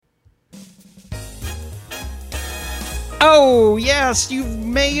Oh, yes, you've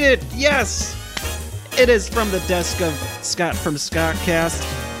made it. Yes. It is from the desk of Scott from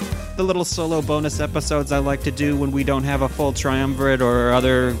SCOTTCast. The little solo bonus episodes I like to do when we don't have a full triumvirate or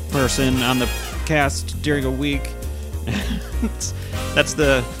other person on the cast during a week. That's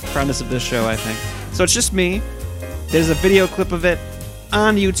the premise of this show, I think. So it's just me. There's a video clip of it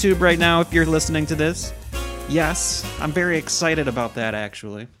on YouTube right now if you're listening to this. Yes, I'm very excited about that,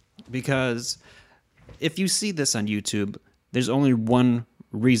 actually, because if you see this on YouTube, there's only one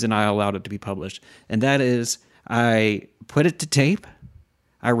reason I allowed it to be published, and that is I put it to tape,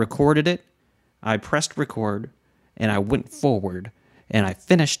 I recorded it, I pressed record, and I went forward, and I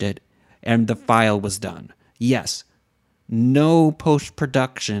finished it, and the file was done. Yes, no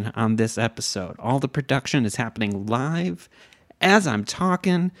post-production on this episode. All the production is happening live as I'm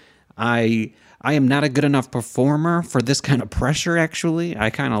talking. I am not a good enough performer for this kind of pressure, actually.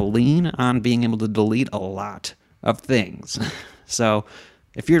 I kind of lean on being able to delete a lot of things. So,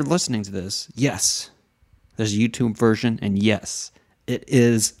 if you're listening to this, yes, there's a YouTube version, and yes, it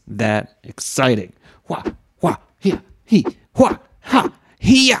is that exciting. Wah, wah, he, wah, ha,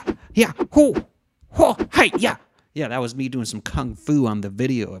 ya, hoo, ho, hi, ya. Yeah, that was me doing some kung fu on the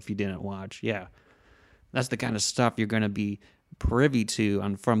video, if you didn't watch. Yeah, that's the kind of stuff you're going to be privy to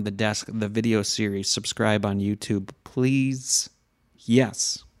on From the Desk, the video series. Subscribe on YouTube, please.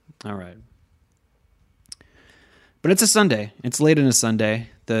 Yes. All right. But it's a Sunday. It's late in a Sunday.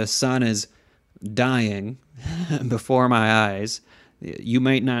 The sun is dying before my eyes. There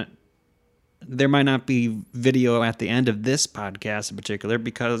might not be video at the end of this podcast in particular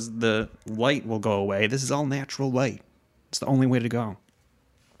because the light will go away. This is all natural light. It's the only way to go.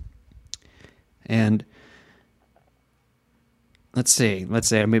 And let's say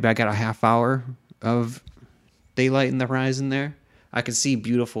maybe I got a half hour of daylight in the horizon there. I can see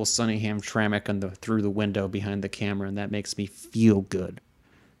beautiful sunny Hamtramck through the window behind the camera, and that makes me feel good.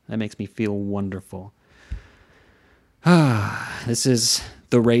 That makes me feel wonderful. This is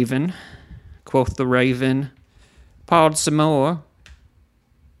The Raven. Quoth the Raven, "Pard some more."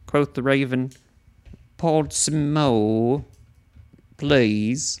 Quoth the Raven, "Pard some more,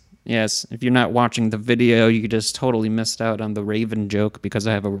 please." Yes, if you're not watching the video, you just totally missed out on the Raven joke because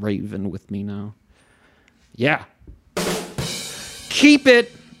I have a raven with me now. Yeah. Keep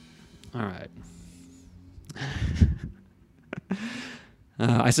it! All right.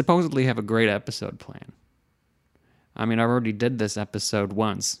 I supposedly have a great episode plan. I mean, I already did this episode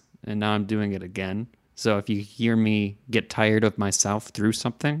once, and now I'm doing it again. So if you hear me get tired of myself through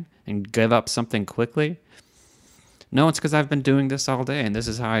something and give up something quickly, no, it's because I've been doing this all day, and this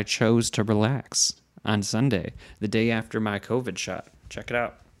is how I chose to relax on Sunday, the day after my COVID shot. Check it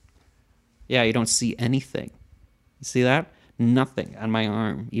out. Yeah, you don't see anything. You see that? Nothing on my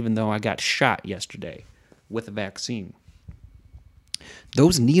arm, even though I got shot yesterday with a vaccine.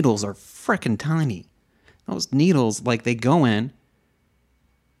 Those needles are frickin' tiny. Those needles, like, they go in,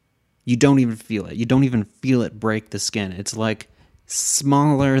 you don't even feel it. You don't even feel it break the skin. It's like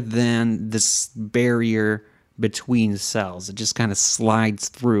smaller than this barrier between cells. It just kind of slides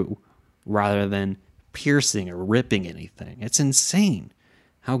through rather than piercing or ripping anything. It's insane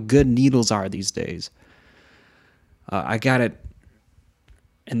how good needles are these days. I got it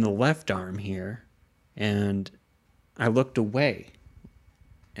in the left arm here, and I looked away,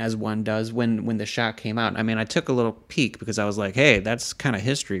 as one does when the shot came out. I mean, I took a little peek because I was like, hey, that's kind of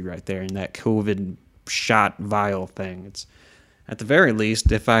history right there in that COVID shot vial thing. It's, at the very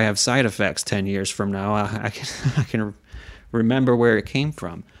least, if I have side effects 10 years from now, I can remember where it came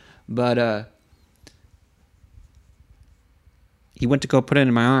from. But he went to go put it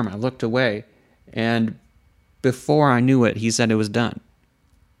in my arm. I looked away, and before I knew it, he said it was done.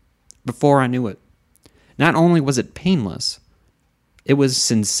 Before I knew it. Not only was it painless, it was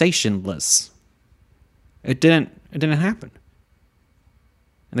sensationless. It didn't happen.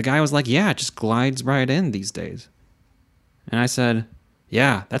 And the guy was like, yeah, it just glides right in these days. And I said,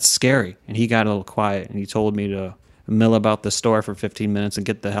 yeah, that's scary. And he got a little quiet, and he told me to mill about the store for 15 minutes and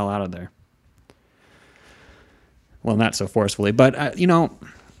get the hell out of there. Well, not so forcefully, but,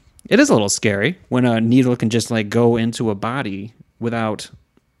 it is a little scary when a needle can just, like, go into a body without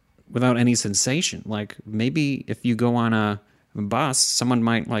any sensation. Like, maybe if you go on a bus, someone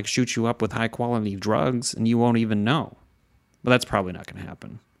might, like, shoot you up with high-quality drugs, and you won't even know. But that's probably not going to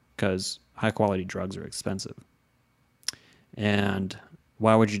happen, because high-quality drugs are expensive. And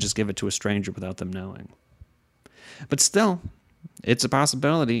why would you just give it to a stranger without them knowing? But still, it's a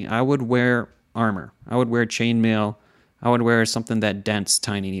possibility. I would wear armor. I would wear chainmail. I would wear something that dents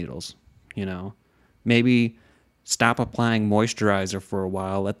tiny needles, Maybe stop applying moisturizer for a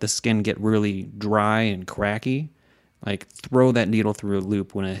while, let the skin get really dry and cracky, Like, throw that needle through a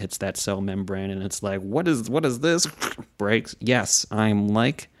loop when it hits that cell membrane, and it's like, what is this? Breaks. Yes, I'm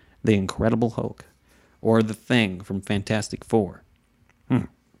like the Incredible Hulk, or the Thing from Fantastic Four.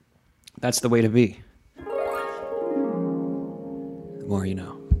 That's the way to be. The more you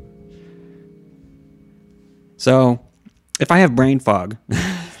know. So, if I have brain fog,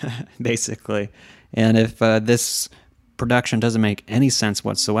 basically, and if this production doesn't make any sense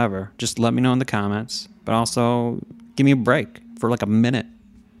whatsoever, just let me know in the comments. But also, give me a break for like a minute.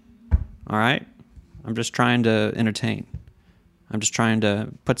 All right? I'm just trying to entertain. I'm just trying to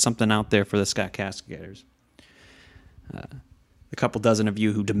put something out there for the SCOTTCast gators. The couple dozen of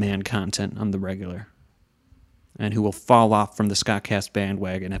you who demand content on the regular, and who will fall off from the SCOTTCast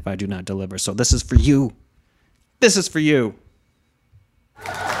bandwagon if I do not deliver. So this is for you. This is for you.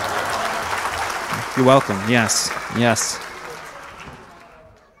 You're welcome. Yes.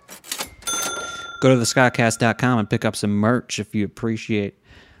 Go to thescottcast.com and pick up some merch if you appreciate.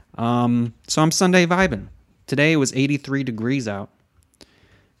 So I'm Sunday vibing. Today it was 83 degrees out,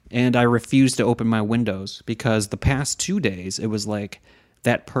 and I refused to open my windows because the past 2 days it was like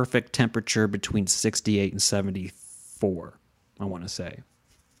that perfect temperature between 68 and 74, I want to say.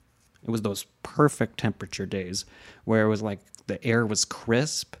 It was those perfect temperature days where it was like the air was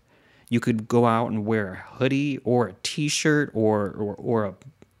crisp. You could go out and wear a hoodie or a t-shirt or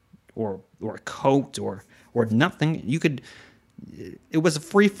a coat or nothing. You could. It was a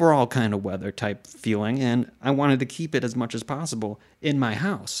free-for-all kind of weather type feeling, and I wanted to keep it as much as possible in my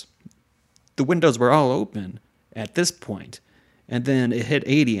house. The windows were all open at this point, and then it hit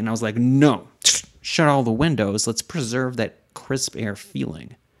 80, and I was like, no, shut all the windows. Let's preserve that crisp air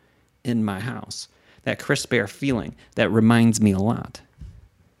feeling in my house. That crisp air feeling that reminds me a lot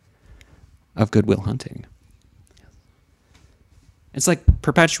of Good Will Hunting. It's like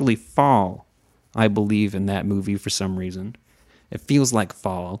perpetually fall, I believe, in that movie for some reason. It feels like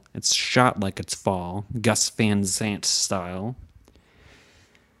fall. It's shot like it's fall, Gus Van Sant style.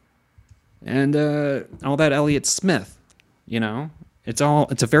 And all that Elliott Smith, you know? It's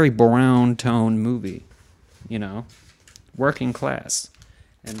a very brown tone movie, you know? Working class.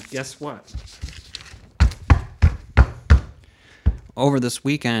 And guess what? Over this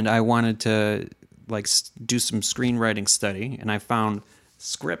weekend, I wanted to do some screenwriting study, and I found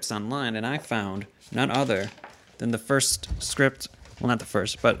scripts online, and I found none other than the first script, well, not the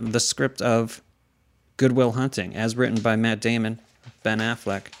first, but the script of Good Will Hunting, as written by Matt Damon, Ben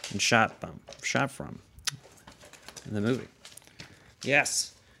Affleck, and shot from in the movie.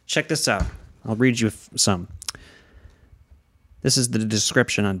 Yes, check this out. I'll read you some. This is the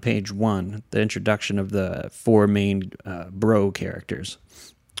description on page 1, the introduction of the 4 main bro characters.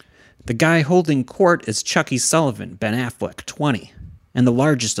 The guy holding court is Chucky Sullivan, Ben Affleck, 20, and the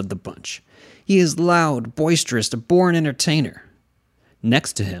largest of the bunch. He is loud, boisterous, a born entertainer.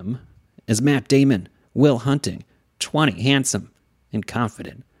 Next to him is Matt Damon, Will Hunting, 20, handsome and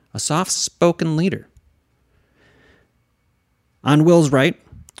confident, a soft-spoken leader. On Will's right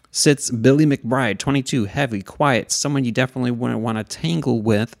sits Billy McBride, 22, heavy, quiet, someone you definitely wouldn't want to tangle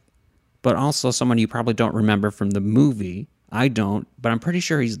with, but also someone you probably don't remember from the movie. I don't, but I'm pretty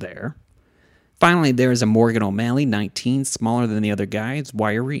sure he's there. Finally, there is a Morgan O'Malley, 19, smaller than the other guys,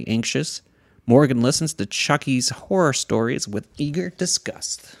 wiry, anxious. Morgan listens to Chucky's horror stories with eager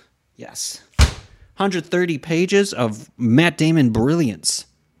disgust. Yes. 130 pages of Matt Damon brilliance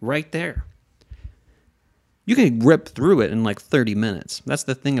right there. You can rip through it in like 30 minutes. That's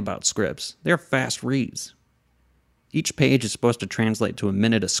the thing about scripts. They're fast reads. Each page is supposed to translate to a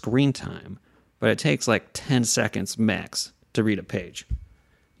minute of screen time, but it takes like 10 seconds max to read a page.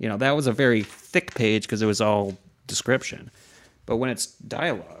 You know, that was a very thick page because it was all description. But when it's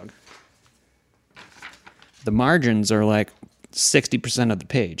dialogue, the margins are like 60% of the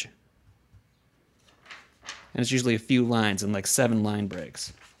page. And it's usually a few lines and like 7 line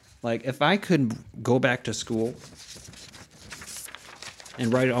breaks. Like, if I could go back to school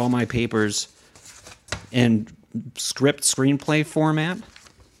and write all my papers in screenplay format,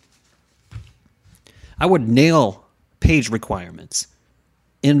 I would nail page requirements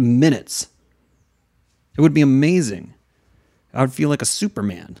in minutes. It would be amazing. I would feel like a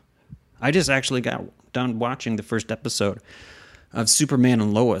Superman. I just actually got done watching the first episode of Superman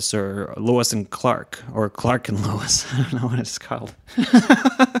and Lois, or Lois and Clark, or Clark and Lois. I don't know what it's called.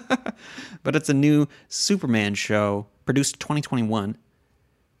 But it's a new Superman show, produced 2021,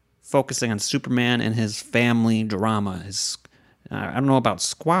 focusing on Superman and his family drama. I don't know about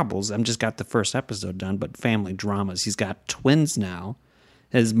squabbles. I've just got the first episode done, but family dramas. He's got twins now.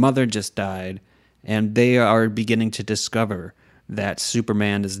 His mother just died, and they are beginning to discover that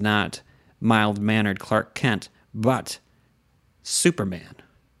Superman is not mild-mannered Clark Kent, but Superman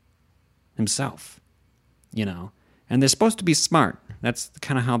himself, and they're supposed to be smart. That's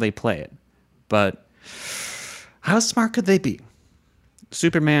kind of how they play it. But how smart could they be?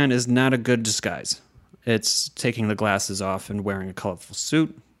 Superman is not a good disguise. It's taking the glasses off and wearing a colorful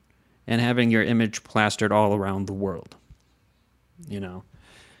suit and having your image plastered all around the world.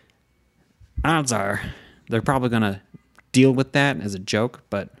 Odds are they're probably going to deal with that as a joke,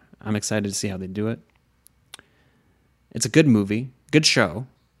 but I'm excited to see how they do it. It's a good movie, good show.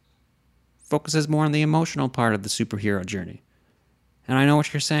 Focuses more on the emotional part of the superhero journey. And I know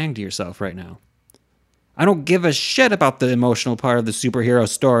what you're saying to yourself right now. I don't give a shit about the emotional part of the superhero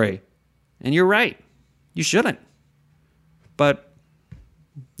story. And you're right. You shouldn't. But,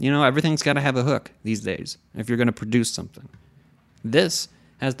 everything's got to have a hook these days if you're going to produce something. This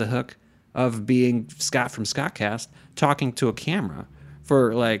has the hook of being Scott from SCOTTCast talking to a camera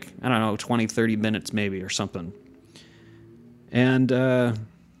for 20, 30 minutes maybe or something. And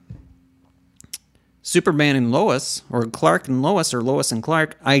Superman and Lois, or Clark and Lois, or Lois and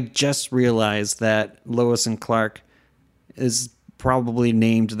Clark, I just realized that Lois and Clark is probably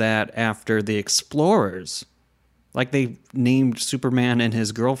named that after the explorers. Like they named Superman and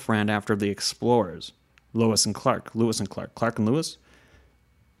his girlfriend after the explorers. Lois and Clark. Lewis and Clark. Clark and Lewis?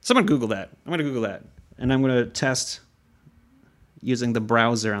 Someone Google that. I'm going to Google that. And I'm going to test using the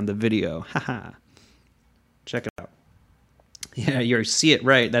browser on the video. Haha. Check it out. Yeah, you see it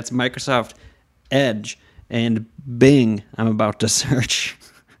right. That's Microsoft Edge and Bing I'm about to search.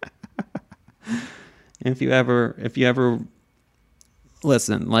 If you ever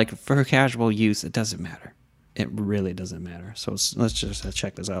listen, for casual use, it doesn't matter. It really doesn't matter. So let's just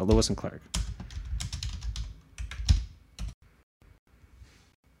check this out. Lewis and Clark.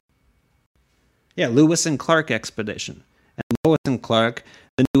 Yeah, Lewis and Clark Expedition. And Lois and Clark,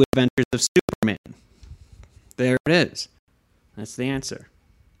 The New Adventures of Superman. There it is. That's the answer.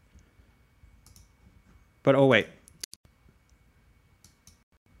 But oh wait.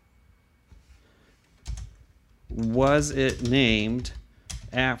 Was it named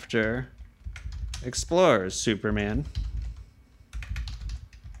after Explorers Superman?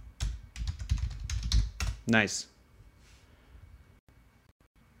 Nice.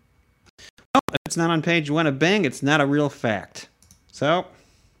 Well, if it's not on page 1 of Bing, it's not a real fact. So,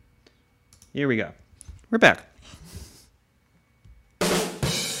 here we go. We're back.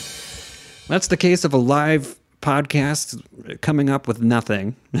 That's the case of a live podcast coming up with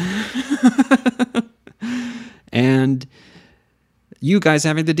nothing. And you guys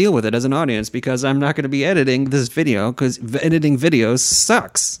having to deal with it as an audience because I'm not going to be editing this video because editing videos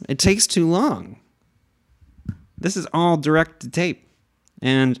sucks. It takes too long. This is all direct to tape.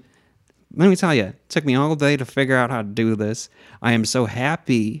 And let me tell you, it took me all day to figure out how to do this. I am so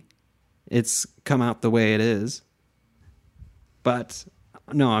happy it's come out the way it is. But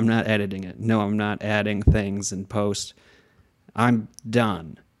no, I'm not editing it. No, I'm not adding things in post. I'm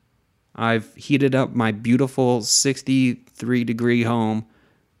done. I've heated up my beautiful 63-degree home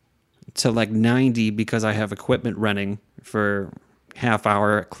to 90 because I have equipment running for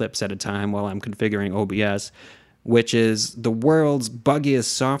half-hour clips at a time while I'm configuring OBS, which is the world's buggiest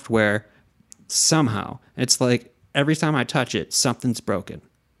software somehow. It's like every time I touch it, something's broken.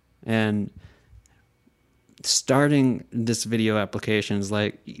 And starting this video application is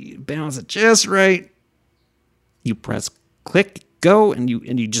you balance it just right. You press click, go, and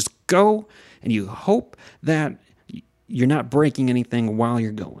you just go, and you hope that you're not breaking anything while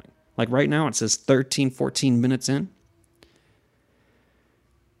you're going. Right now, it says 13, 14 minutes in.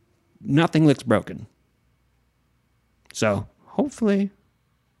 Nothing looks broken. So, hopefully,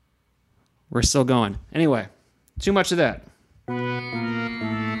 we're still going. Anyway, too much of that.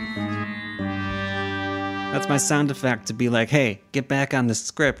 That's my sound effect to be hey, get back on the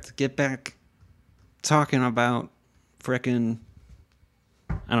script. Get back talking about frickin',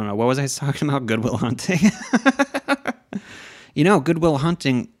 I don't know, what was I talking about? Good Will Hunting. Good Will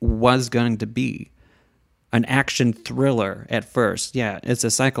Hunting was going to be an action thriller at first. Yeah, it's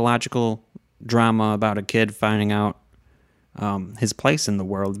a psychological drama about a kid finding out his place in the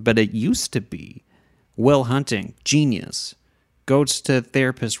world, but it used to be Will Hunting, genius, goes to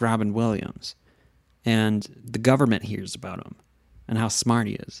therapist Robin Williams, and the government hears about him and how smart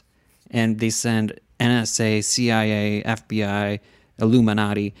he is. And they send NSA, CIA, FBI,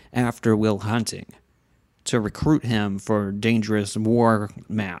 Illuminati after Will Hunting to recruit him for dangerous war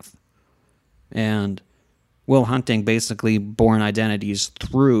math. And Will Hunting basically born identities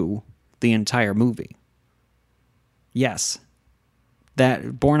through the entire movie. Yes,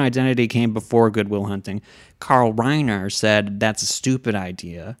 that Born Identity came before Good Will Hunting. Carl Reiner said that's a stupid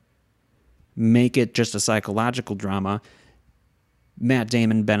idea. make it just a psychological drama. Matt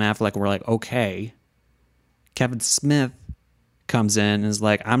Damon, Ben Affleck were like, okay. Kevin Smith comes in and is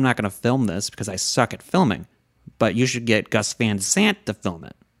like, I'm not going to film this because I suck at filming, but you should get Gus Van Sant to film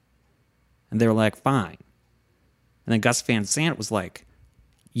it. And they were like, fine. And then Gus Van Sant was like,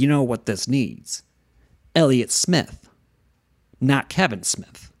 you know what this needs? Elliott Smith, not Kevin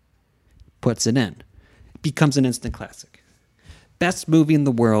Smith. Puts it in. It becomes an instant classic. Best movie in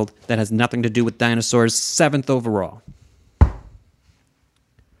the world that has nothing to do with dinosaurs, 7th overall.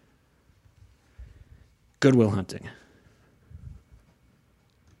 Good Will Hunting.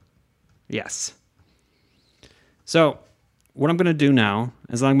 Yes. So, what I'm going to do now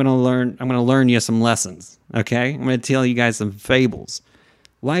is I'm going to learn you some lessons, okay? I'm going to tell you guys some fables.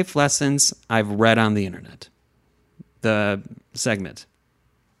 Life lessons I've read on the internet. The segment.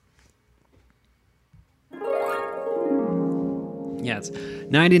 Yes.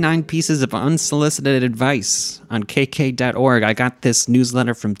 99 pieces of unsolicited advice on kk.org. I got this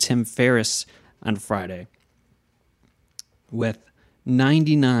newsletter from Tim Ferriss on Friday with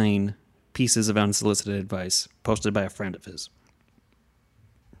 99 pieces of unsolicited advice posted by a friend of his.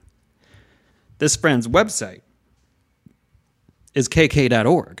 This friend's website is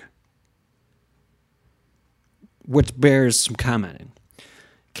kk.org, which bears some commenting.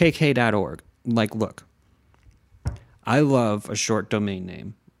 kk.org. Like, look, I love a short domain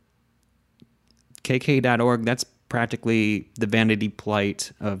name. kk.org, that's practically the Vanity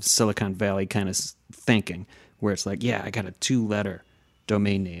Plate of Silicon Valley kind of thinking, where it's like, yeah, I got a 2-letter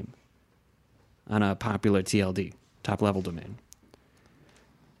domain name on a popular TLD, top-level domain.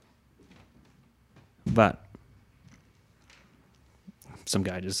 But some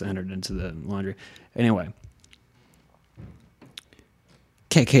guy just entered into the laundry. Anyway,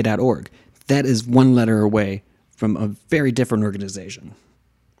 kk.org. That is 1 letter away from a very different organization.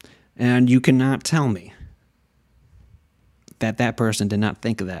 And you cannot tell me that person did not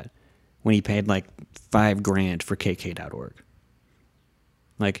think of that when he paid like $5,000 for kk.org.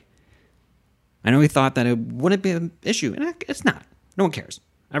 Like, I know he thought that it wouldn't be an issue, and it's not. No one cares.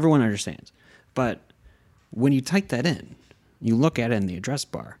 Everyone understands. But when you type that in, you look at it in the address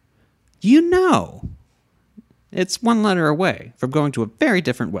bar, you know it's 1 letter away from going to a very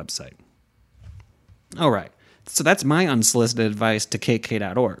different website. All right. So that's my unsolicited advice to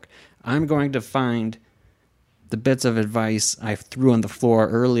kk.org. I'm going to find the bits of advice I threw on the floor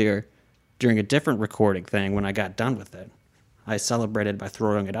earlier during a different recording thing when I got done with it. I celebrated by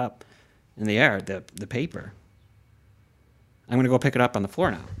throwing it up in the air, the paper. I'm going to go pick it up on the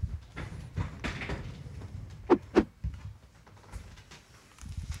floor now.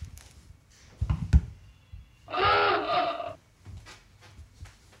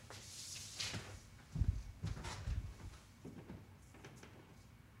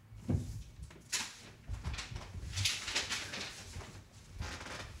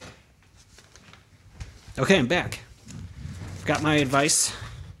 Okay, I'm back. Got my advice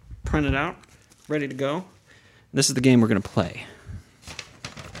printed out, ready to go. This is the game we're going to play.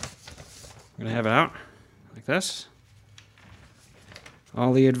 We're going to have it out like this.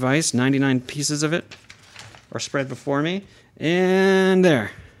 All the advice, 99 pieces of it, are spread before me. And there.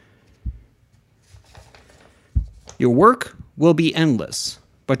 Your work will be endless,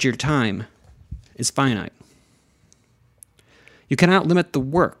 but your time is finite. You cannot limit the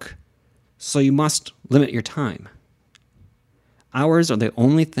work, so you must limit your time. Hours are the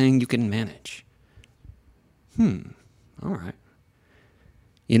only thing you can manage. All right.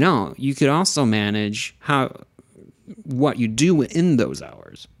 You know, you could also manage what you do in those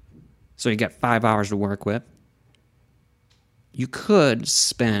hours. So you got 5 hours to work with. You could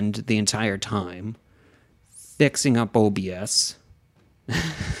spend the entire time fixing up OBS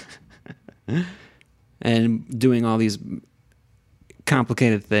and doing all these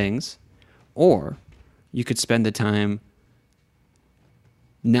complicated things. Or you could spend the time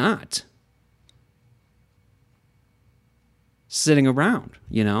not sitting around,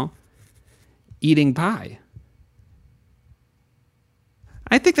 eating pie.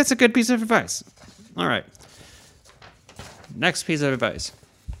 I think that's a good piece of advice. All right. Next piece of advice.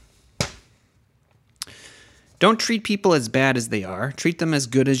 Don't treat people as bad as they are. Treat them as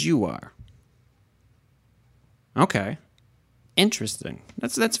good as you are. Okay. Interesting.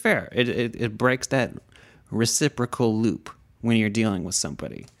 That's fair. It breaks that reciprocal loop when you're dealing with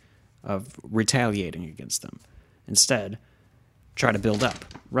somebody of retaliating against them. Instead, try to build up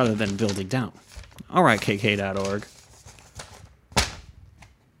rather than building down. All right, kk.org.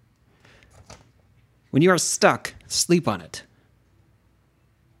 When you are stuck, sleep on it.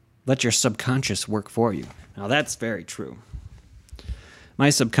 Let your subconscious work for you. Now, that's very true. My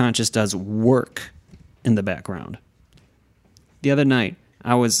subconscious does work in the background. The other night,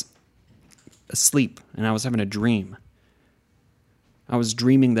 I was asleep and I was having a dream. I was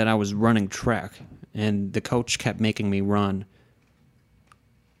dreaming that I was running track, and the coach kept making me run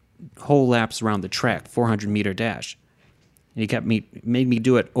whole laps around the track, 400-meter dash. And he made me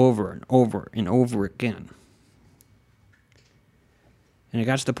do it over and over and over again. And it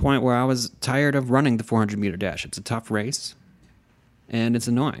got to the point where I was tired of running the 400-meter dash. It's a tough race, and it's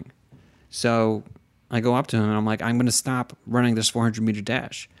annoying. So I go up to him, and I'm like, I'm going to stop running this 400-meter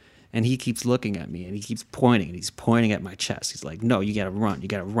dash. And he keeps looking at me, and he keeps pointing, and he's pointing at my chest. He's like, no, you got to run, you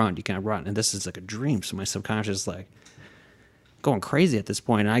got to run, you got to run. And this is like a dream, so my subconscious is like going crazy at this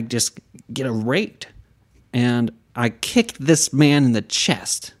point, and I just get irate. And I kick this man in the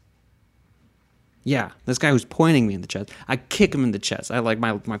chest. Yeah, this guy who's pointing me in the chest. I kick him in the chest. I like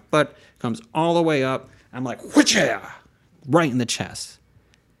my foot comes all the way up. I'm like, whoocha! Right in the chest.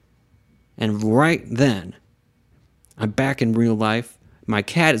 And right then, I'm back in real life. My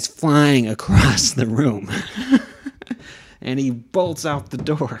cat is flying across the room. And he bolts out the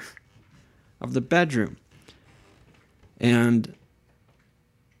door of the bedroom. And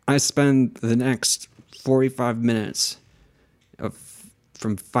I spend the next 45 minutes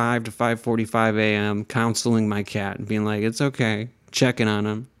from 5 to 5:45 a.m. counseling my cat and being like, it's okay, checking on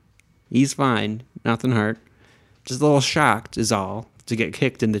him. He's fine, nothing hurt. Just a little shocked is all to get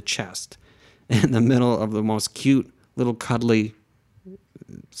kicked in the chest in the middle of the most cute, little cuddly,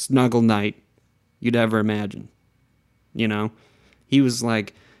 snuggle night you'd ever imagine. You know? He was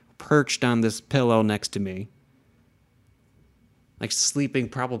like perched on this pillow next to me, like sleeping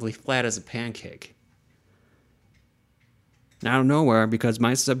probably flat as a pancake. And out of nowhere, because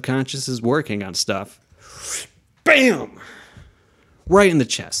my subconscious is working on stuff, bam! Right in the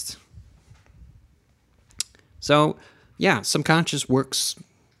chest. So, yeah, subconscious works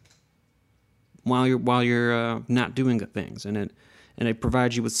while you're not doing the things, and it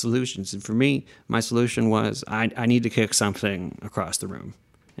provides you with solutions. And for me, my solution was I need to kick something across the room.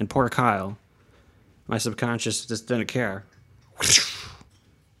 And poor Kyle, my subconscious just didn't care.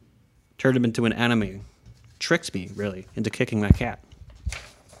 Turned him into an enemy. Tricked me, really, into kicking my cat.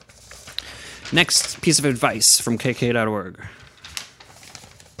 Next piece of advice from kk.org.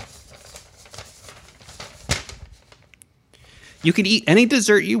 You can eat any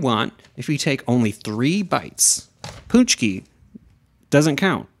dessert you want if you take only 3 bites. Punchki doesn't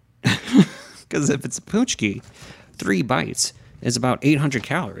count. Because if it's a punchki, 3 bites is about 800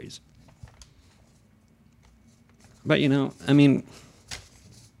 calories. But, I mean,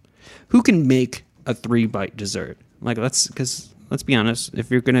 who can make a 3-bite dessert? Like, let's be honest, if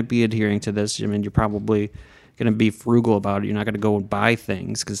you're going to be adhering to this, I mean, you're probably going to be frugal about it. You're not going to go and buy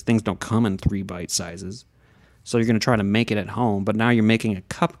things because things don't come in 3-bite sizes. So you're going to try to make it at home, but now you're making a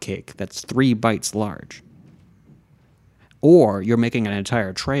cupcake that's 3 bites large. Or you're making an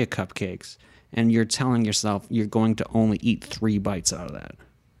entire tray of cupcakes, and you're telling yourself you're going to only eat 3 bites out of that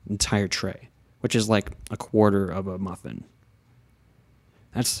entire tray, which is like a quarter of a muffin.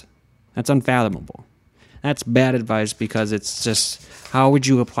 That's unfathomable. That's bad advice because it's just, how would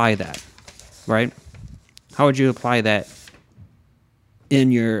you apply that, right? How would you apply that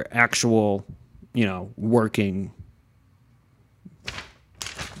in your actual, working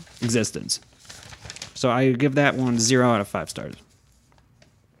existence? So I give that one 0 out of 5 stars.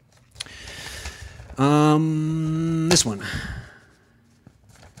 This one.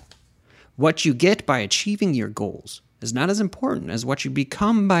 What you get by achieving your goals is not as important as what you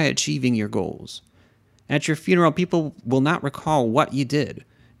become by achieving your goals. At your funeral, people will not recall what you did.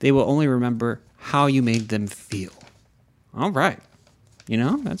 They will only remember how you made them feel. All right.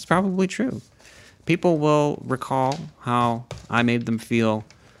 That's probably true. People will recall how I made them feel,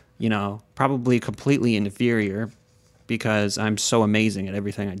 probably completely inferior because I'm so amazing at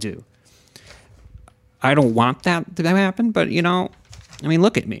everything I do. I don't want that to happen, but,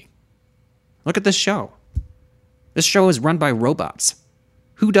 look at me. Look at this show. This show is run by robots.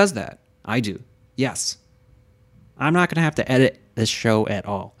 Who does that? I do. Yes. I'm not going to have to edit this show at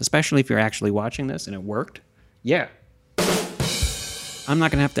all, especially if you're actually watching this and it worked. Yeah. I'm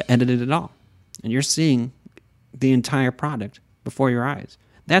not going to have to edit it at all. And you're seeing the entire product before your eyes.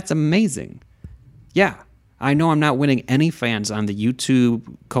 That's amazing. Yeah. I know I'm not winning any fans on the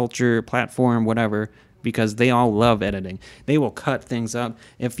YouTube culture platform, whatever, because they all love editing. They will cut things up.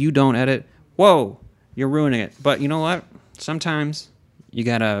 If you don't edit, whoa, you're ruining it. But you know what? Sometimes you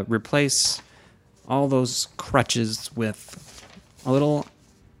got to replace all those crutches with a little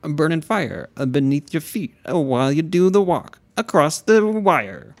burning fire beneath your feet while you do the walk across the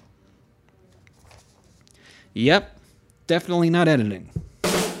wire. Yep, definitely not editing.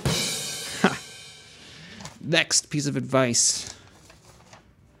 Next piece of advice.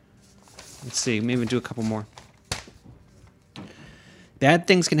 Let's see, maybe do a couple more. Bad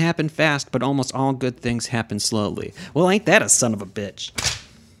things can happen fast, but almost all good things happen slowly. Well, ain't that a son of a bitch?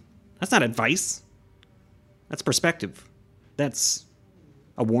 That's not advice. That's perspective. That's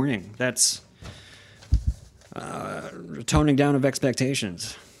a warning. That's toning down of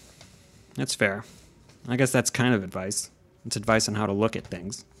expectations. That's fair. I guess that's kind of advice. It's advice on how to look at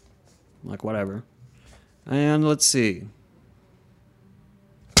things. Like, whatever. And let's see.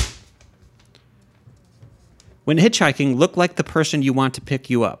 When hitchhiking, look like the person you want to pick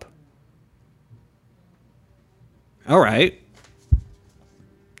you up. All right.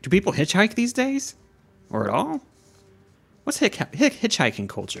 Do people hitchhike these days? Or at all? What's hitchhiking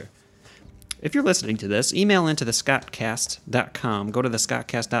culture? If you're listening to this, email into the SCOTTCast.com. Go to the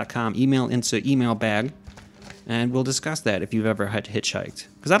SCOTTCast.com, email into email bag, and we'll discuss that if you've ever had hitchhiked.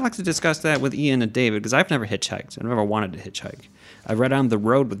 Because I'd like to discuss that with Ian and David, because I've never hitchhiked. I've never wanted to hitchhike. I've read On the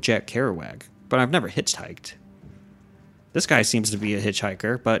Road with Jack Kerouac, but I've never hitchhiked. This guy seems to be a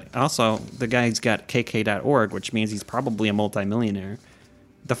hitchhiker, but also the guy's got KK.org, which means he's probably a multimillionaire.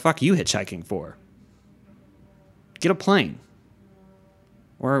 The fuck you hitchhiking for? Get a plane.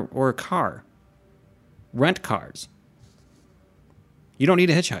 Or a car. Rent cars. You don't need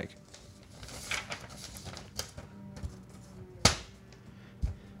a hitchhike.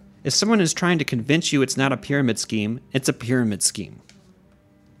 If someone is trying to convince you it's not a pyramid scheme, it's a pyramid scheme.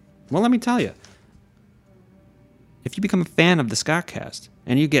 Well, let me tell you. If you become a fan of the SCOTTCast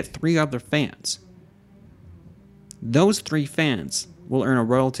and you get 3 other fans, those 3 fans will earn a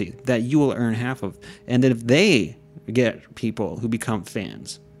royalty that you will earn half of. And then if they get people who become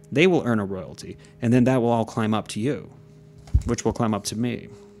fans, they will earn a royalty. And then that will all climb up to you, which will climb up to me.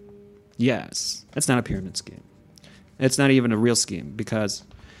 Yes, it's not a pyramid scheme. It's not even a real scheme, because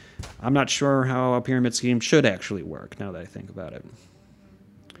I'm not sure how a pyramid scheme should actually work, now that I think about it.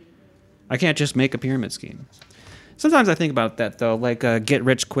 I can't just make a pyramid scheme. Sometimes I think about that, though, like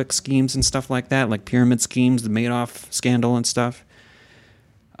get-rich-quick schemes and stuff like that, like pyramid schemes, the Madoff scandal and stuff.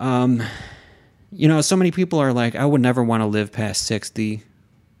 You know, so many people are like, I would never want to live past 60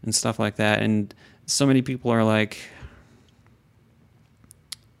 and stuff like that. And so many people are like,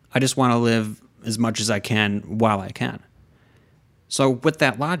 I just want to live as much as I can while I can. So with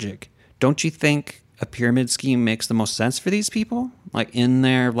that logic, don't you think a pyramid scheme makes the most sense for these people? Like, in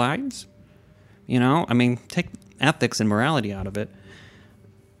their lives? You know, I mean, take ethics and morality out of it.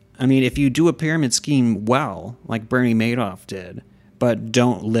 I mean, if you do a pyramid scheme well, like Bernie Madoff did, but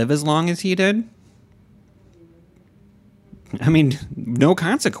don't live as long as he did, I mean, no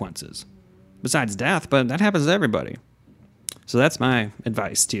consequences besides death, but that happens to everybody. So that's my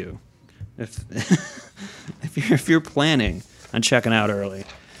advice to you. If you're planning on checking out early,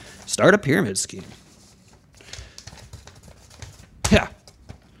 start a pyramid scheme. Yeah.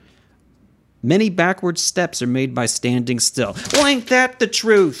 Many backward steps are made by standing still. Well, ain't that the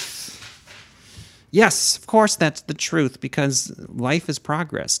truth? Yes, of course that's the truth, because life is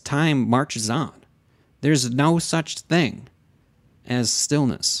progress. Time marches on. There's no such thing as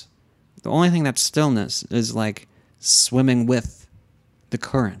stillness. The only thing that's stillness is like swimming with the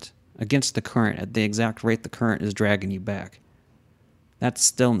current, against the current, at the exact rate the current is dragging you back. That's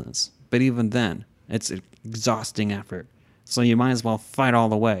stillness. But even then, it's an exhausting effort. So you might as well fight all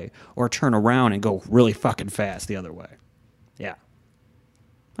the way, or turn around and go really fucking fast the other way. Yeah.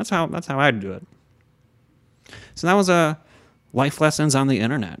 That's how I do it. So that was life lessons on the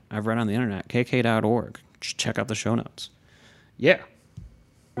internet. I've read on the internet, kk.org. Just check out the show notes. Yeah.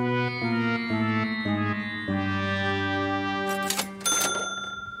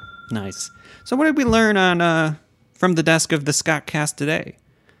 Nice. So what did we learn on from the desk of the SCOTTCast today?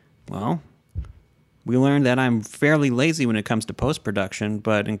 Well, we learned that I'm fairly lazy when it comes to post-production,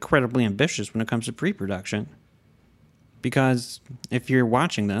 but incredibly ambitious when it comes to pre-production. Because if you're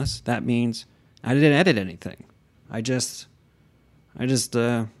watching this, that means I didn't edit anything. I just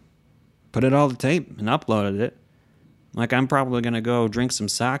put it all to tape and uploaded it. Like, I'm probably going to go drink some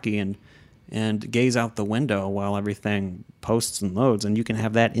sake and gaze out the window while everything posts and loads, and you can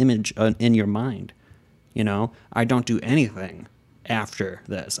have that image in your mind. You know, I don't do anything after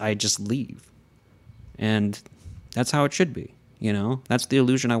this. I just leave. And that's how it should be, you know? That's the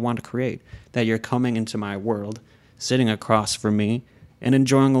illusion I want to create, that you're coming into my world, sitting across from me, and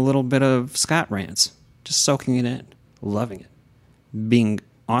enjoying a little bit of Scott rants, just soaking it in, loving it, being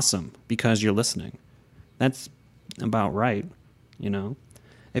awesome because you're listening. That's about right, you know?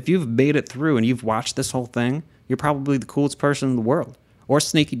 If you've made it through and you've watched this whole thing, you're probably the coolest person in the world. Or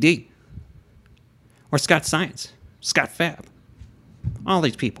Sneaky D. Or Scott Science. Scott Fab. All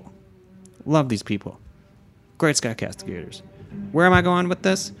these people. Love these people. Great SCOTTCast. Where am I going with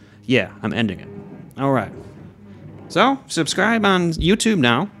this? Yeah, I'm ending it. All right. So, subscribe on YouTube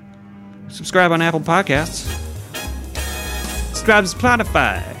now. Subscribe on Apple Podcasts. Subscribe to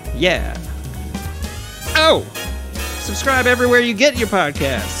Spotify. Yeah. Oh! Subscribe everywhere you get your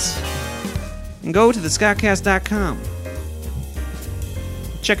podcasts. And go to thescottcast.com.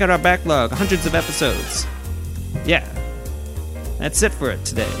 Check out our backlog, hundreds of episodes. Yeah. That's it for it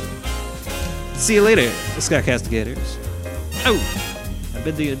today. See you later, the SCOTTCast. Oh! I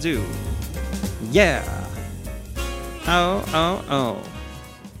bid thee adieu. Yeah. Oh.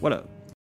 What up?